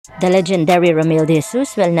The legendary Ramil de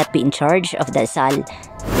Jesus will not be in charge of the Salle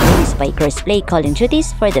Lady Spikers play calling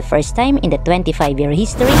duties for the first time in the 25-year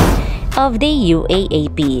history of the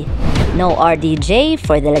UAAP. No RDJ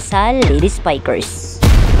for the Salle Lady Spikers.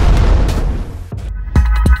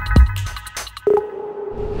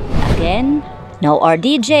 Again, no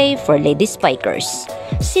RDJ for Lady Spikers.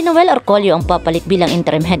 Si Noel Orcolio ang papalit bilang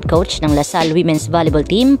interim head coach ng LaSalle Women's Volleyball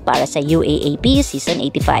Team para sa UAAP Season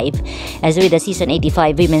 85. As with the Season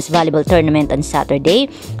 85 Women's Volleyball Tournament on Saturday,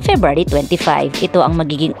 February 25, ito ang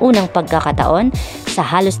magiging unang pagkakataon sa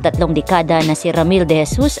halos 3 dekada na si Ramil de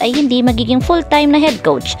Jesus ay hindi magiging full-time na head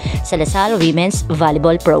coach sa LaSalle Women's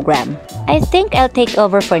Volleyball Program. I think I'll take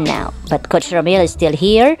over for now, but Coach Ramil is still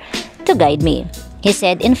here to guide me, he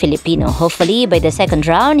said in Filipino. Hopefully, by the second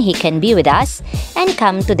round, he can be with us and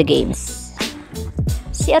come to the games.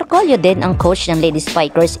 Si Orcolio din ang coach ng Lady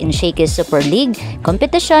Spikers in Shakey's Super League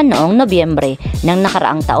kompetisyon noong Nobyembre ng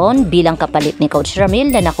nakaraang taon bilang kapalit ni Coach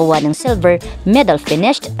Ramil na nakuha ng silver medal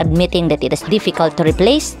finish, admitting that it is difficult to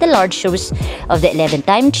replace the large shoes of the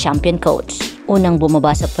 11-time champion coach. Unang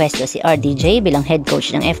bumaba sa pwesto si RDJ bilang head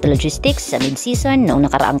coach ng FT Logistics sa mid-season noong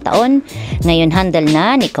nakaraang taon. Ngayon handle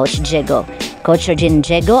na ni Coach Diego. Coach Regine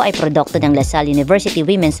Diego ay produkto ng LaSalle University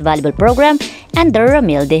Women's Volleyball Program under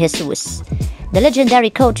Ramil de Jesus. The legendary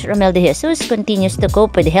coach Ramil de Jesus continues to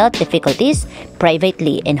cope with health difficulties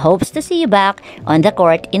privately and hopes to see you back on the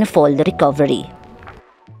court in full recovery.